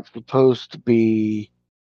he's not supposed to be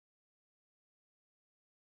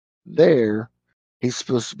there. He's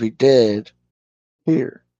supposed to be dead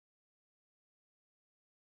here.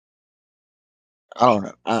 I don't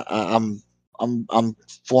know. I'm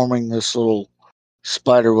forming this little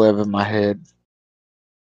spider web in my head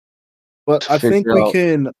But to I think figure we out.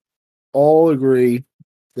 can all agree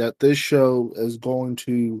that this show is going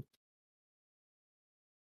to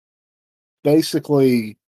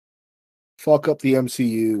basically fuck up the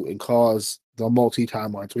MCU and cause the multi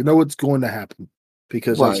timelines. We know it's going to happen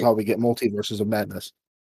because that's Right. how we get multiverses of madness.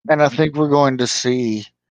 And I think we're going to see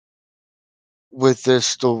with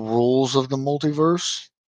this the rules of the multiverse.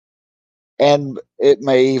 And it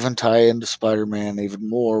may even tie into Spider-Man even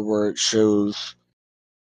more, where it shows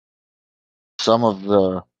some of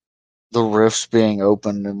the rifts being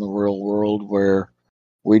opened in the real world, where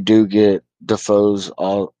we do get Defoe's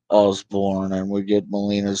Osborn, and we get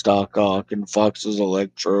Molina's Doc Ock, and Fox's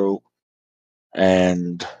Electro,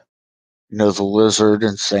 and the Lizard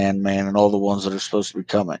and Sandman, and all the ones that are supposed to be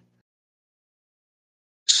coming.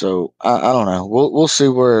 So I don't know. We'll see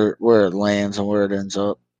where it lands and where it ends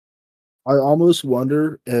up. I almost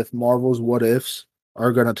wonder if Marvel's what ifs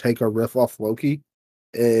are going to take a riff off Loki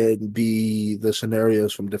and be the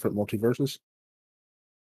scenarios from different multiverses.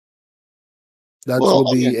 That Well,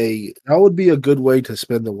 would be a good way to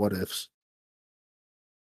spin the what ifs.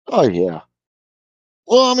 oh yeah.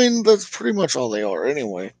 Well, I mean, that's pretty much all they are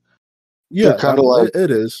anyway. Yeah, They're kind of like,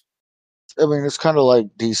 it is. I mean, it's kind of like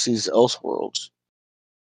DC's Elseworlds.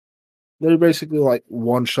 They're basically like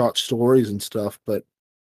one shot stories and stuff, but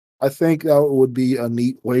I think that would be a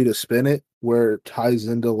neat way to spin it, where it ties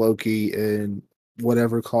into Loki and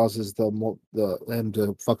whatever causes him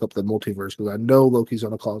to fuck up the multiverse. Because I know Loki's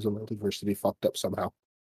going to cause the multiverse to be fucked up somehow.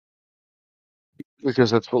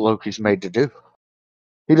 Because that's what Loki's made to do.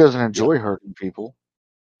 He doesn't Yeah. enjoy hurting people,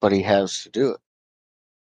 but he has to do it.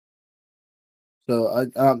 So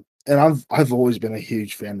I've always been a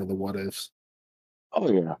huge fan of the what ifs.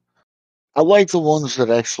 Oh yeah. I like the ones that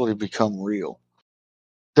actually become real.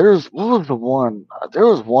 There was one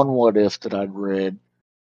what if that I'd read,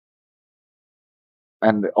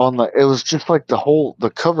 and it was just like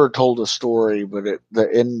the cover told a story, but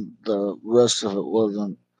the rest of it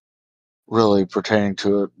wasn't really pertaining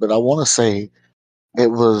to it. But I want to say it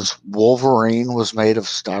was Wolverine was made of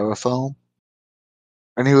styrofoam,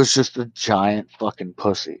 and he was just a giant fucking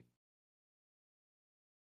pussy.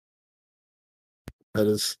 That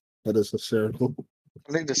is hysterical.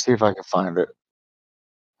 I need to see if I can find it.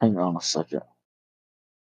 Hang on a second.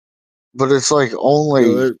 But it's like You only.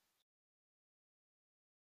 know, there you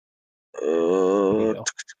Uh, go.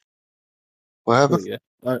 what Oh, happened?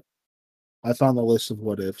 yeah. I found the list of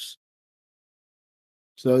what ifs.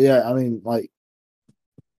 So yeah, I mean, like,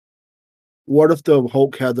 what if the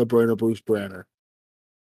Hulk had the brain of Bruce Banner?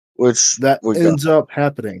 Which That we got. ends up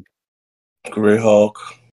happening. Grey Hulk.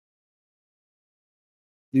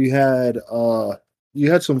 You had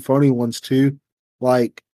some funny ones too.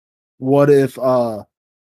 Like, what if a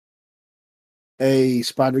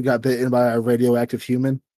spider got bitten by a radioactive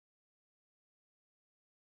human?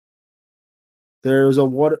 There's a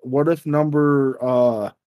what if number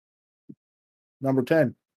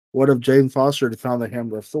 10. What if Jane Foster had found the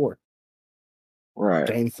hammer of Thor? Right.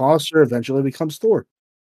 Jane Foster eventually becomes Thor.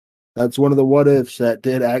 That's one of the what ifs that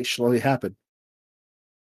did actually happen.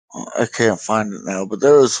 I can't find it now, but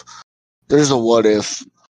there's a what if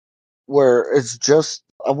where it's just.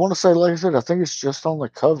 I want to say, like I said, I think it's just on the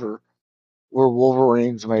cover where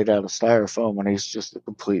Wolverine's made out of styrofoam and he's just a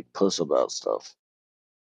complete puss about stuff.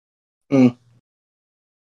 Yeah,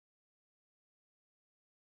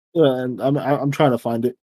 and I'm trying to find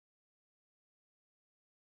it.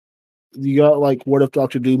 You got like, what if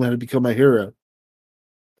Doctor Doom had become a hero?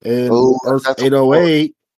 In Oh, Earth that's a war.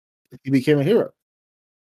 808, he became a hero.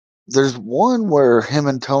 There's one where him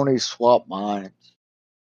and Tony swap minds,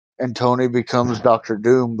 and Tony becomes Doctor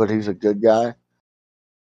Doom, but he's a good guy,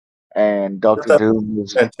 and Doctor That's Doom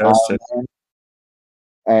is Iron fantastic. Man.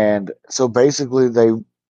 And so basically, the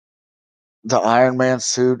Iron Man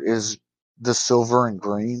suit is the silver and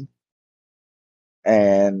green,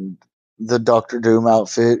 and the Doctor Doom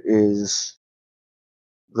outfit is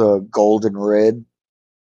the gold and red,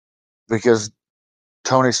 because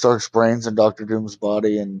Tony Stark's brains in Doctor Doom's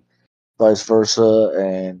body, and vice versa,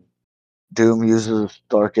 and Doom uses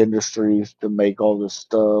Stark Industries to make all this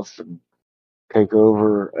stuff and take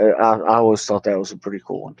over. I always thought that was a pretty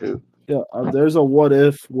cool one too. Yeah, there's a what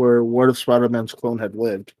if where what if Spider-Man's clone had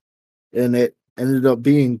lived, and it ended up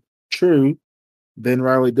being true. Ben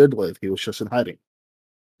Riley did live. He was just in hiding.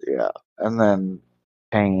 Yeah, and then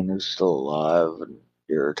Kane is still alive and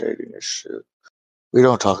irritating as shit. We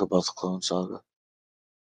don't talk about the Clone Saga.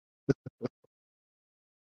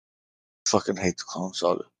 Fucking hate the Clone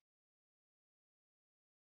Saga.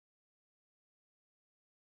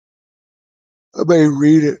 I may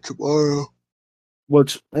read it tomorrow.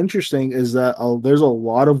 What's interesting is that there's a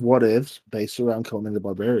lot of what ifs based around Conan the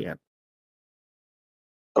Barbarian.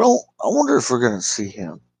 I wonder if we're gonna see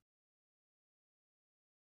him.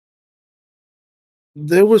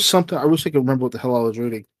 There was something I wish I could remember what the hell I was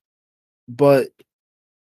reading, but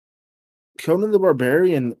Conan the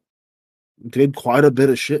Barbarian did quite a bit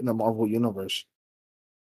of shit in the Marvel universe.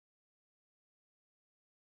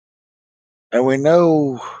 And we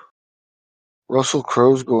know Russell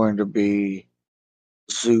Crowe's going to be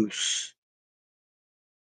Zeus.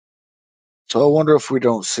 So I wonder if we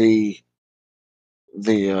don't see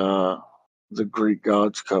the Greek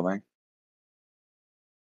gods coming.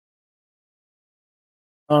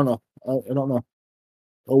 I don't know. I don't know.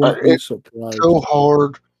 I wouldn't be It's surprised. so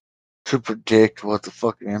hard to predict what the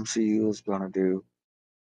fucking MCU is gonna do.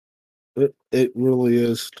 It really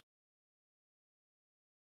is.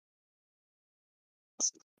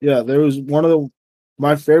 Yeah, there was one of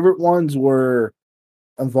my favorite ones were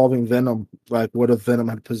involving Venom. Like, what if Venom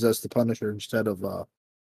had possessed the Punisher instead of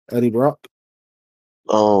Eddie Brock?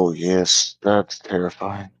 Oh yes, that's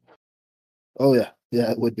terrifying. Oh yeah,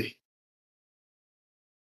 it would be.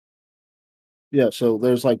 Yeah, so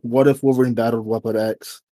there's like, what if Wolverine battled Weapon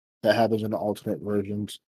X? That happens in the alternate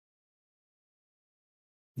versions.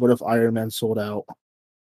 What if Iron Man sold out?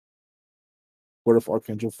 What if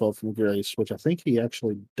Archangel fell from grace? Which I think he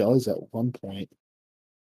actually does at one point.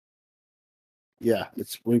 Yeah,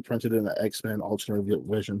 it's reprinted in the X-Men alternate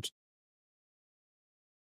visions.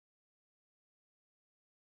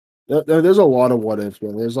 There's a lot of what ifs,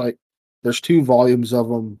 man. There's 2 volumes of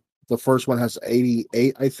them. The first one has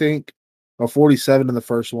 88, I think, or 47 in the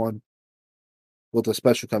first one, with the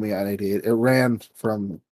special coming out in 88. It ran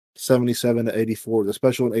from 77 to 84. The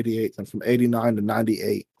special in 88, and from 89 to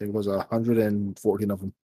 98, there was 114 of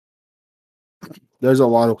them. There's a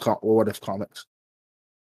lot of what if comics,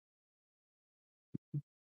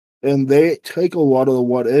 and they take a lot of the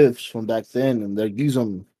what ifs from back then, and they use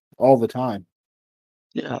them all the time.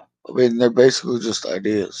 Yeah, I mean they're basically just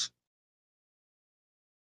ideas.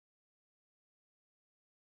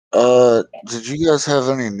 Did you guys have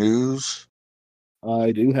any news?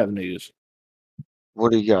 I do have news.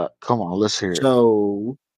 What do you got? Come on, let's hear it.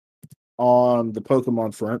 So on the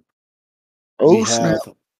Pokemon front, Oh snap!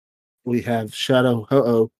 we have Shadow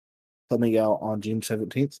Ho-Oh coming out on June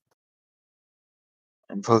 17th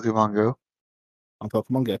And Pokemon Go. on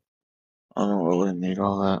Pokemon Go. I don't really need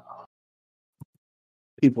all that.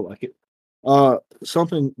 People like it.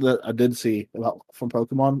 Something that I did see about from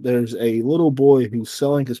Pokemon, there's a little boy who's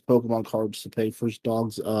selling his Pokemon cards to pay for his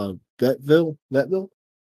dog's vet bill.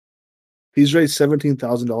 He's raised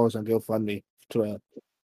 $17,000 on GoFundMe to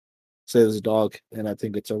save his dog, and I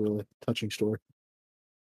think it's a really touching story.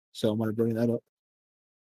 So I'm gonna bring that up.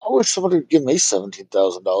 I wish somebody would give me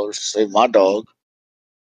 $17,000 to save my dog.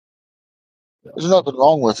 There's nothing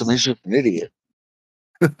wrong with him. He's just an idiot.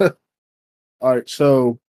 All right,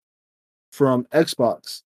 so from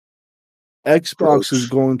Xbox Gross. is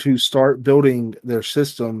going to start building their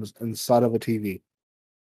systems inside of a TV.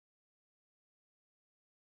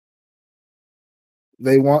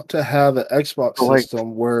 They want to have an Xbox Like-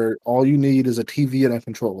 system where all you need is a TV and a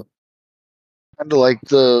controller. Kind of like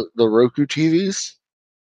the Roku TVs.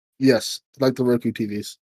 Yes, like the Roku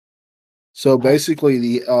TVs. So basically,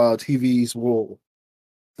 the TVs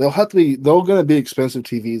they're going to be expensive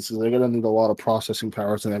TVs because they're going to need a lot of processing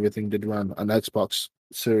powers and everything to run an Xbox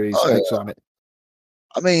Series Oh, X on it.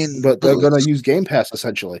 I mean, But they're going to use Game Pass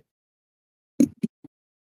essentially.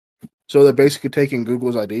 So they're basically taking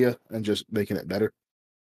Google's idea and just making it better.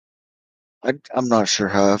 I'm not sure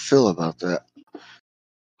how I feel about that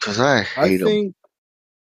because I hate them.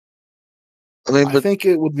 I mean, I but think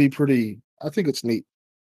it would be pretty. I think it's neat.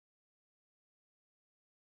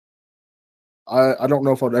 I don't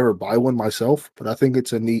know if I'd ever buy one myself, but I think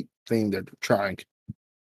it's a neat thing they're trying.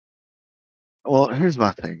 well, here's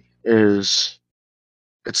my thing: is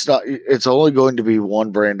it's not. It's only going to be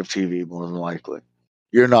one brand of TV more than likely.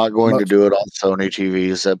 You're not going to Much- do it on Sony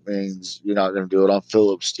TVs. That means you're not going to do it on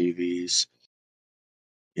Philips TVs.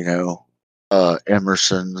 You know,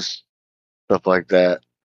 Emerson's, stuff like that.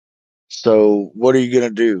 So what are you going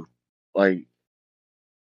to do? Like,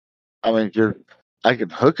 I mean, I can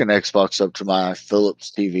hook an Xbox up to my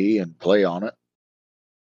Philips TV and play on it.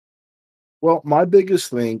 Well, my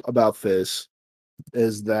biggest thing about this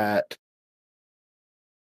is that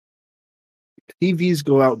TVs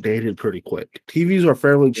go outdated pretty quick. TVs are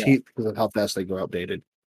fairly Yeah. cheap because of how fast they go outdated.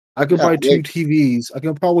 I could Yeah, buy two like- TVs. I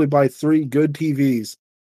can probably buy 3 good TVs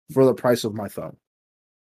for the price of my phone.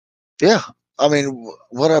 Yeah. I mean,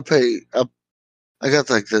 what I pay, I got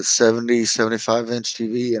like the 70, 75-inch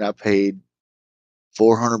TV and I paid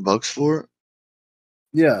 $400 for it.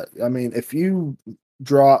 Yeah, I mean, if you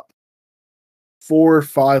drop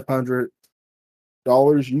 $400-500,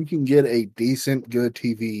 you can get a decent good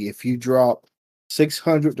TV. If you drop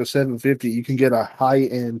 $600 to $750, you can get a high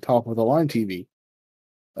end top of the line TV.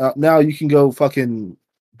 Now you can go fucking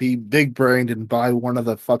be big brained and buy one of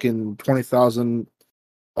the fucking 20,000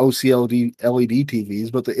 OCLD LED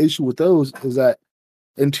TVs, but the issue with those is that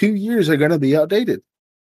in 2 years they're going to be outdated.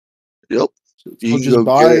 Yep. So You can just go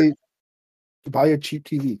get buy a cheap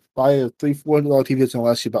TV. Buy a $300-400 TV that's going to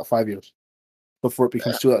last you about 5 years before it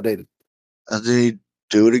becomes too outdated. And then you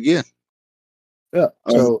do it again. Yeah.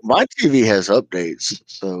 So my TV has updates,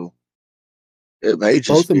 so it may just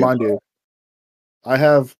both of be mine do. I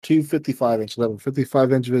have two 55-inch. I have a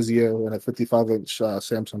 55-inch Vizio and a 55-inch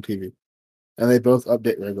Samsung TV, and they both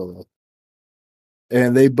update regularly.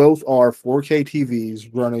 And they both are 4K TVs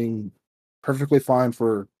running perfectly fine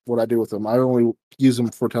for what I do with them. I only use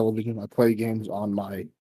them for television. I play games on my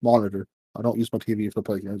monitor. I don't use my TV to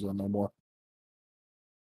play games on no more.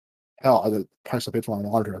 Hell, the price I paid for my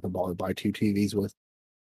monitor, I could probably buy 2 TVs with.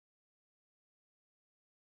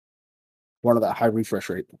 One of that high refresh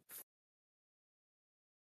rate.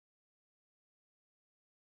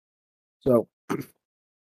 So,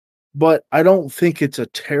 but I don't think it's a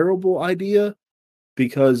terrible idea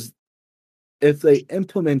because if they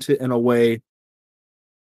implement it in a way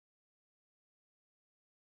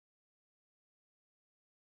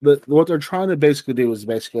that what they're trying to basically do is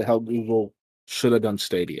basically how Google should have done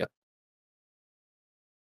Stadia.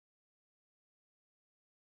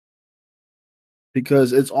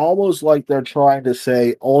 Because it's almost like they're trying to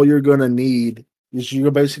say all you're going to need is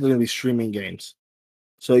you're basically going to be streaming games.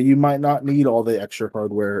 So you might not need all the extra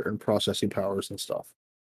hardware and processing powers and stuff.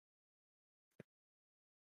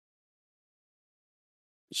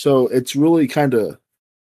 So it's really kind of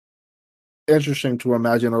interesting to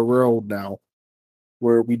imagine a world now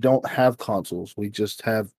where we don't have consoles. We just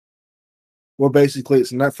have, well, basically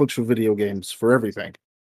it's Netflix for video games for everything.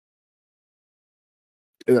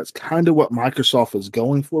 that's kind of what Microsoft is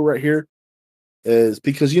going for right here, is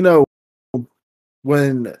because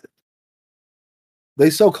when they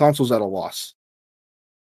sell consoles at a loss,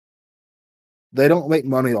 they don't make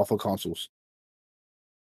money off of consoles.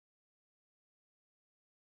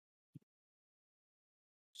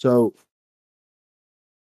 So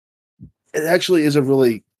it actually is a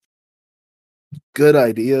really good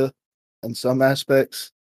idea in some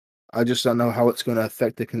aspects. I just don't know how it's going to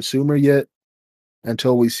affect the consumer yet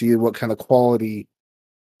until we see what kind of quality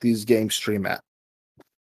these games stream at.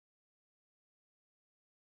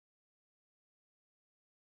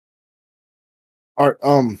 All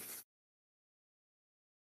right,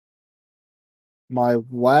 my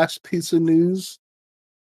last piece of news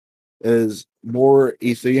is more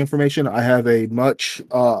E3 information. I have a much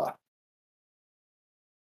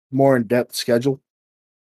more in-depth schedule.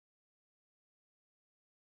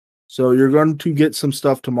 So you're going to get some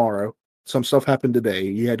stuff tomorrow. Some stuff happened today.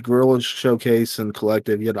 You had Guerrilla Showcase and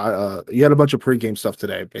Collective. You had a bunch of pregame stuff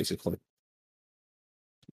today, basically.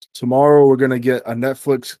 Tomorrow we're gonna get a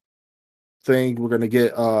Netflix thing. We're gonna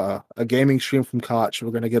get a gaming stream from Koch.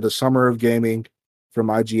 We're gonna get a Summer of Gaming from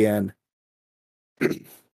IGN,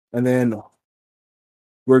 and then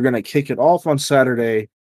we're gonna kick it off on Saturday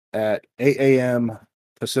at 8 a.m.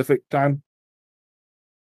 Pacific time.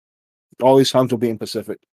 All these times will be in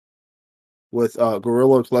Pacific with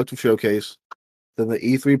Guerrilla Collective Showcase. Then the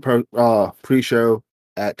E3 pre-show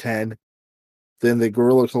at 10. Then the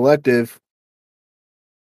Guerrilla Collective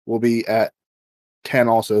will be at 10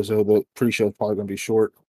 also, so the pre-show is probably going to be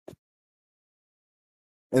short.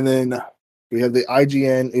 And then we have the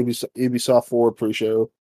IGN Ubisoft 4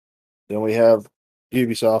 pre-show. Then we have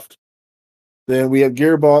Ubisoft. Then we have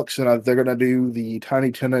Gearbox, and they're going to do the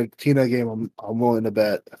Tiny Tina game. I'm willing to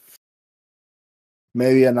bet.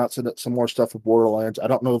 Maybe announce some more stuff with Borderlands. I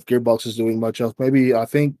don't know if Gearbox is doing much else. I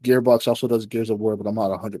think Gearbox also does Gears of War, but I'm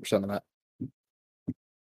not 100% on that.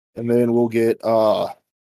 And then we'll get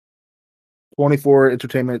 24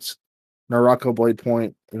 Entertainment's Naraka Blade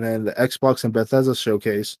Point, and then the Xbox and Bethesda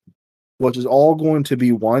showcase, which is all going to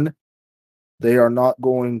be one. They are not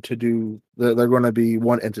going to do. They're going to be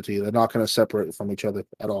one entity. They're not going to separate from each other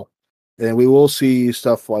at all. And we will see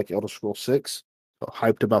stuff like Elder Scrolls 6. So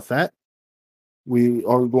hyped about that. We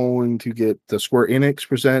are going to get the Square Enix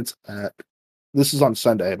presents at. This is on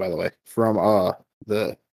Sunday, by the way. From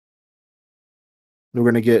we're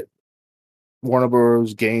going to get Warner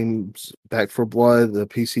Bros. Games Back for Blood, the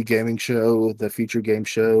PC gaming show, the feature game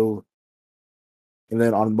show. And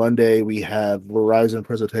then on Monday, we have Verizon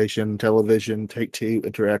presentation, television, Take-Two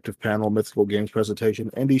interactive panel, Mythical Games presentation,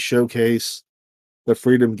 Indie Showcase, the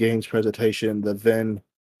Freedom Games presentation, the Venn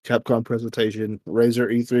Capcom presentation, Razer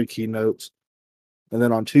E3 keynotes. And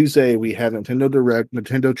then on Tuesday, we have Nintendo Direct,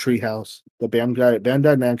 Nintendo Treehouse, the Bandai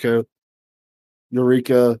Namco,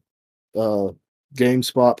 Eureka,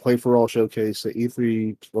 GameSpot Play for All showcase, the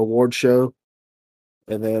E3 award show,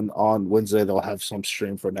 and then on Wednesday they'll have some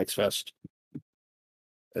stream for Next Fest.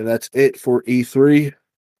 And that's it for E3.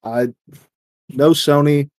 I know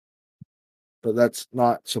Sony, but that's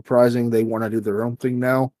not surprising. They want to do their own thing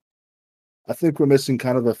now. I think we're missing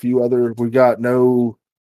kind of a few other. We got no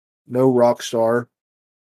Rockstar,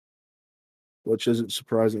 which isn't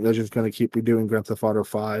surprising. They're just going to keep redoing Grand Theft Auto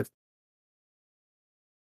 5.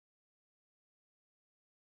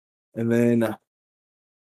 And then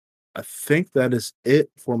I think that is it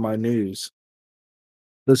for my news.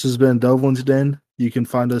 This has been Delvin's Den. You can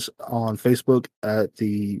find us on Facebook at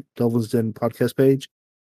the Delvin's Den podcast page.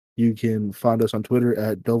 You can find us on Twitter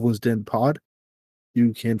at Delvin's Den Pod.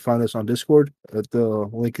 You can find us on Discord. The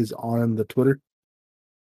link is on the Twitter.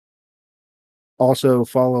 Also,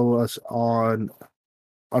 follow us on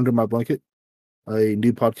Under My Blanket, a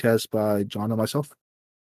new podcast by John and myself.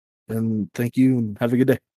 And thank you, and have a good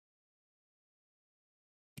day.